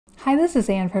Hi, this is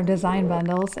Ann from Design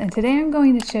Bundles, and today I'm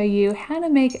going to show you how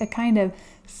to make a kind of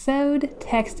sewed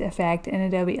text effect in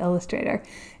Adobe Illustrator.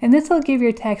 And this will give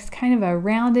your text kind of a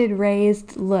rounded,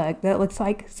 raised look that looks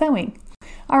like sewing.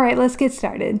 Alright, let's get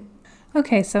started.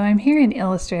 Okay, so I'm here in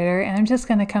Illustrator, and I'm just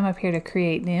going to come up here to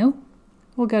Create New.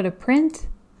 We'll go to Print,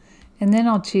 and then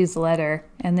I'll choose Letter,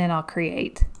 and then I'll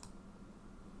Create.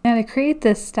 Now to create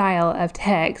this style of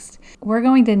text, we're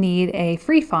going to need a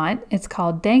free font. It's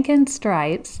called Dankin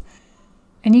Stripes.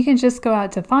 And you can just go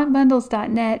out to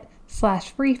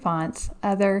fontbundles.net/free-fonts,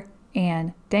 other,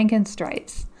 and Dankin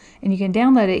Stripes. And you can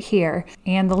download it here,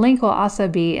 and the link will also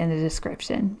be in the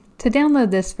description. To download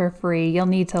this for free, you'll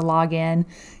need to log in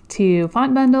to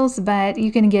Font Bundles, but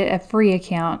you can get a free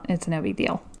account. It's no big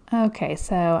deal. Okay,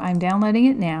 so I'm downloading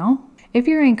it now. If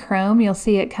you're in Chrome, you'll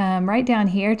see it come right down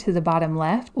here to the bottom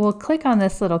left. We'll click on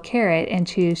this little caret and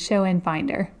choose Show in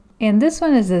Finder. And this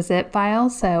one is a zip file,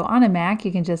 so on a Mac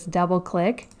you can just double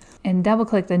click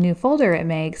the new folder it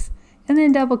makes, and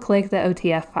then double click the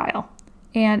OTF file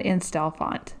and install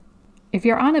font. If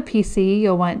you're on a PC,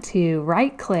 you'll want to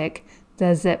right click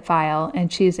the zip file and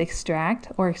choose Extract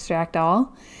or Extract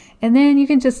All, and then you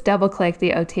can just double click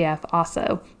the OTF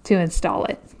also to install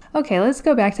it. Okay, let's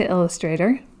go back to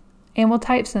Illustrator and we'll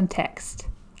type some text.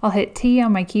 I'll hit T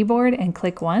on my keyboard and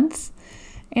click once,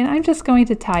 and I'm just going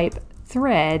to type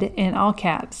thread in all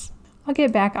caps. I'll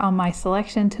get back on my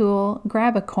selection tool,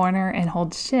 grab a corner and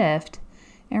hold shift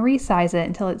and resize it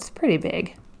until it's pretty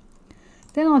big.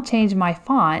 Then I'll change my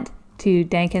font to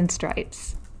Dankin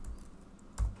Stripes.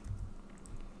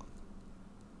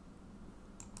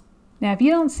 Now if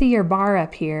you don't see your bar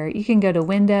up here, you can go to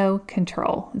Window,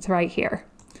 Control. It's right here.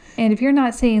 And if you're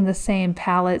not seeing the same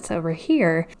palettes over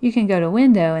here, you can go to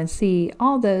Window and see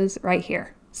all those right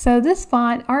here. So this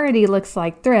font already looks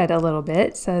like thread a little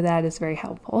bit, so that is very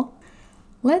helpful.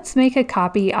 Let's make a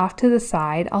copy off to the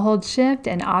side. I'll hold Shift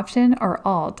and Option or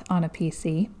Alt on a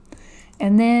PC.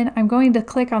 And then I'm going to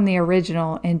click on the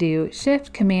original and do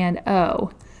Shift Command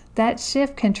O. That's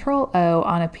Shift Control O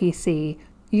on a PC.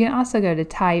 You can also go to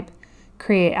Type,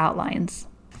 Create Outlines.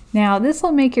 Now this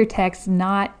will make your text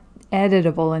not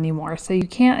editable anymore, so you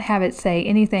can't have it say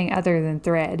anything other than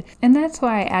thread, and that's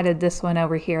why I added this one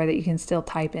over here that you can still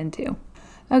type into.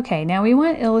 Okay, now we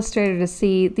want Illustrator to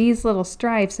see these little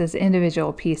stripes as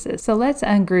individual pieces, so let's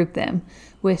ungroup them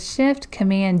with Shift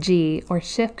Command G or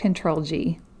Shift Control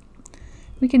G.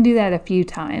 We can do that a few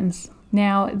times.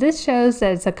 Now this shows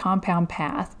that it's a compound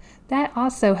path. That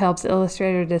also helps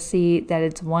Illustrator to see that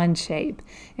it's one shape.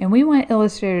 And we want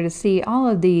Illustrator to see all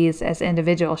of these as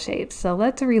individual shapes. So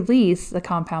let's release the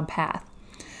compound path.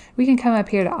 We can come up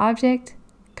here to Object,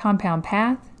 Compound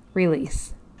Path,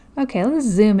 Release. Okay, let's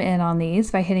zoom in on these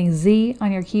by hitting Z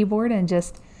on your keyboard and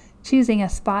just choosing a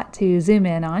spot to zoom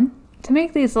in on. To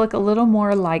make these look a little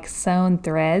more like sewn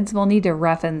threads, we'll need to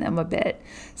roughen them a bit.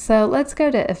 So let's go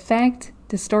to Effect,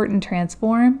 Distort and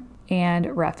Transform,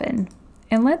 and Roughen.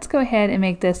 And let's go ahead and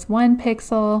make this 1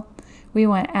 pixel. We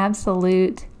want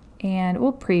absolute, and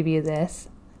we'll preview this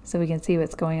so we can see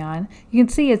what's going on. You can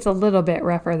see it's a little bit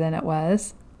rougher than it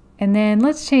was. And then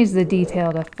let's change the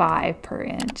detail to 5 per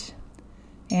inch.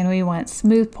 And we want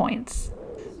smooth points.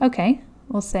 Okay,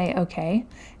 we'll say okay.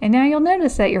 And now you'll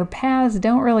notice that your paths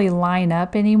don't really line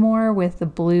up anymore with the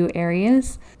blue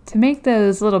areas. To make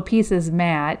those little pieces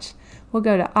match, we'll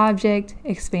go to Object,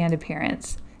 Expand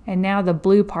Appearance. And now the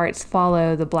blue parts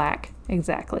follow the black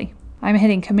exactly. I'm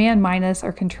hitting Command minus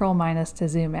or Control minus to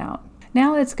zoom out.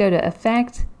 Now let's go to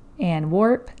Effect and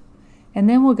Warp, and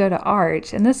then we'll go to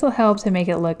Arch, and this will help to make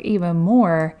it look even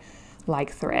more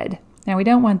like thread. Now we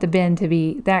don't want the bend to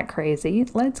be that crazy.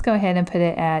 Let's go ahead and put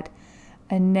it at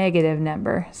a negative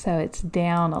number so it's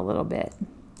down a little bit.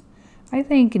 I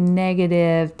think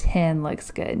 -10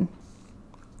 looks good.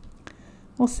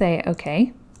 We'll say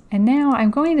okay. And now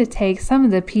I'm going to take some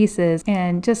of the pieces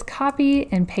and just copy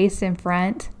and paste in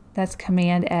front. That's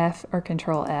Command F or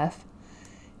Control F.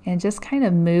 And just kind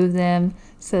of move them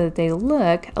so that they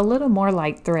look a little more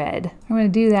like thread. I'm going to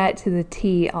do that to the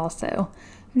T also.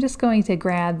 I'm just going to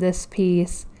grab this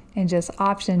piece and just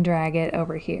Option drag it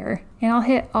over here. And I'll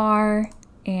hit R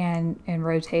and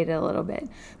rotate it a little bit.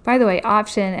 By the way,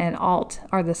 Option and Alt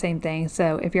are the same thing.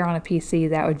 So if you're on a PC,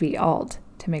 that would be Alt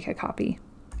to make a copy.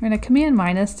 I'm going to Command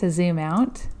minus to zoom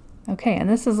out. Okay, and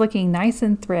this is looking nice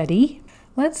and thready.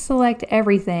 Let's select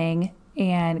everything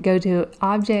and go to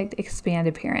Object, Expand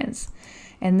Appearance.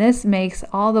 And this makes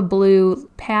all the blue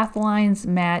path lines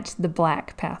match the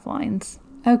black path lines.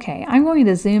 Okay, I'm going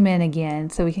to zoom in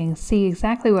again so we can see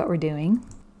exactly what we're doing.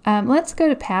 Let's go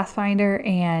to Pathfinder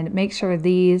and make sure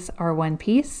these are one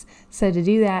piece. So to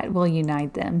do that, we'll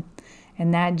unite them.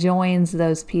 and that joins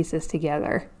those pieces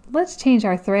together. Let's change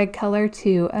our thread color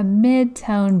to a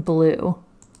mid-tone blue,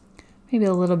 maybe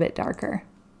a little bit darker.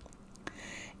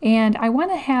 And I want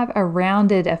to have a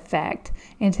rounded effect.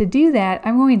 And to do that,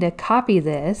 I'm going to copy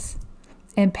this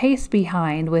and paste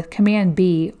behind with Command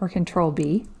B or Control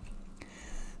B.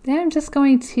 Then I'm just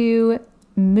going to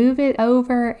move it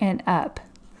over and up.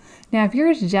 Now, if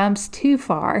yours jumps too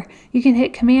far, you can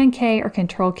hit Command K or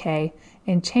Control K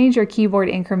and change your keyboard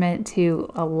increment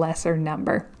to a lesser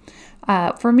number.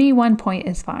 For me, 1 point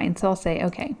is fine, so I'll say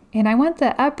OK. And I want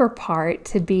the upper part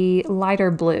to be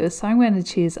lighter blue, so I'm going to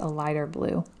choose a lighter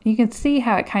blue. You can see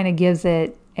how it kind of gives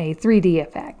it a 3D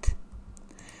effect.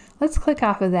 Let's click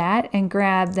off of that and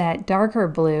grab that darker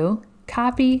blue,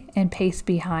 copy and paste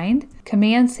behind,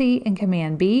 Command C and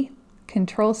Command B,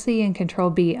 Control C and Control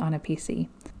B on a PC.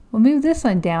 We'll move this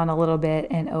one down a little bit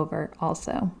and over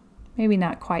also. Maybe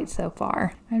not quite so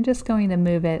far. I'm just going to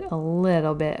move it a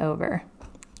little bit over.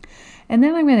 And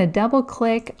then I'm going to double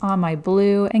click on my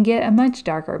blue and get a much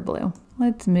darker blue.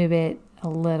 Let's move it a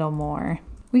little more.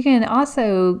 We can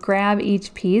also grab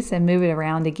each piece and move it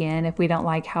around again if we don't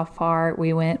like how far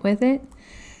we went with it.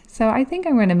 So I think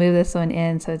I'm going to move this one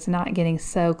in so it's not getting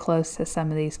so close to some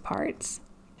of these parts.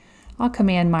 I'll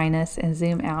Command minus and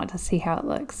zoom out to see how it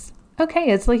looks.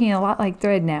 Okay, it's looking a lot like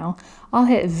thread now. I'll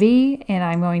hit V and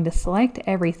I'm going to select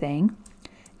everything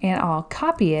and I'll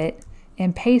copy it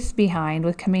and paste behind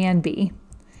with Command B,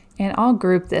 and I'll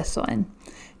group this one.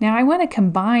 Now I want to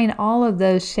combine all of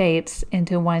those shapes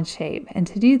into one shape, and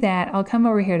to do that I'll come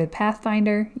over here to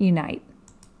Pathfinder, Unite.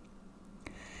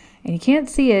 And you can't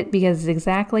see it because it's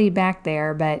exactly back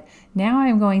there, but now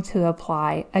I'm going to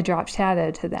apply a drop shadow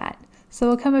to that. So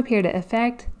we'll come up here to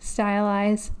Effect,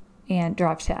 Stylize, and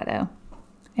Drop Shadow.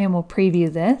 And we'll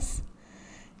preview this.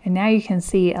 And now you can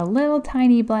see a little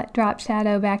tiny drop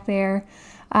shadow back there.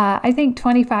 I think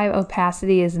 25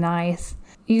 opacity is nice.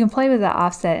 You can play with the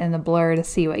offset and the blur to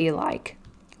see what you like.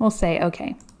 We'll say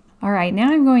OK. All right,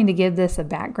 now I'm going to give this a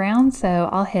background, so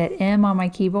I'll hit M on my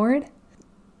keyboard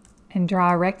and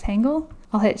draw a rectangle.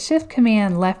 I'll hit Shift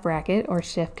Command left bracket or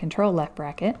Shift Control left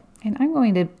bracket, and I'm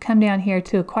going to come down here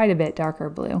to quite a bit darker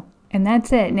blue. And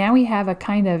that's it. Now we have a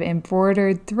kind of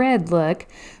embroidered thread look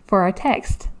for our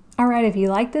text. Alright, if you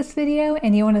like this video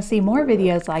and you want to see more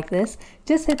videos like this,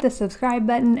 just hit the subscribe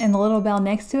button and the little bell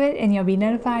next to it and you'll be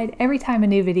notified every time a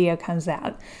new video comes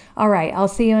out. Alright, I'll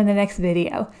see you in the next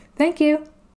video. Thank you!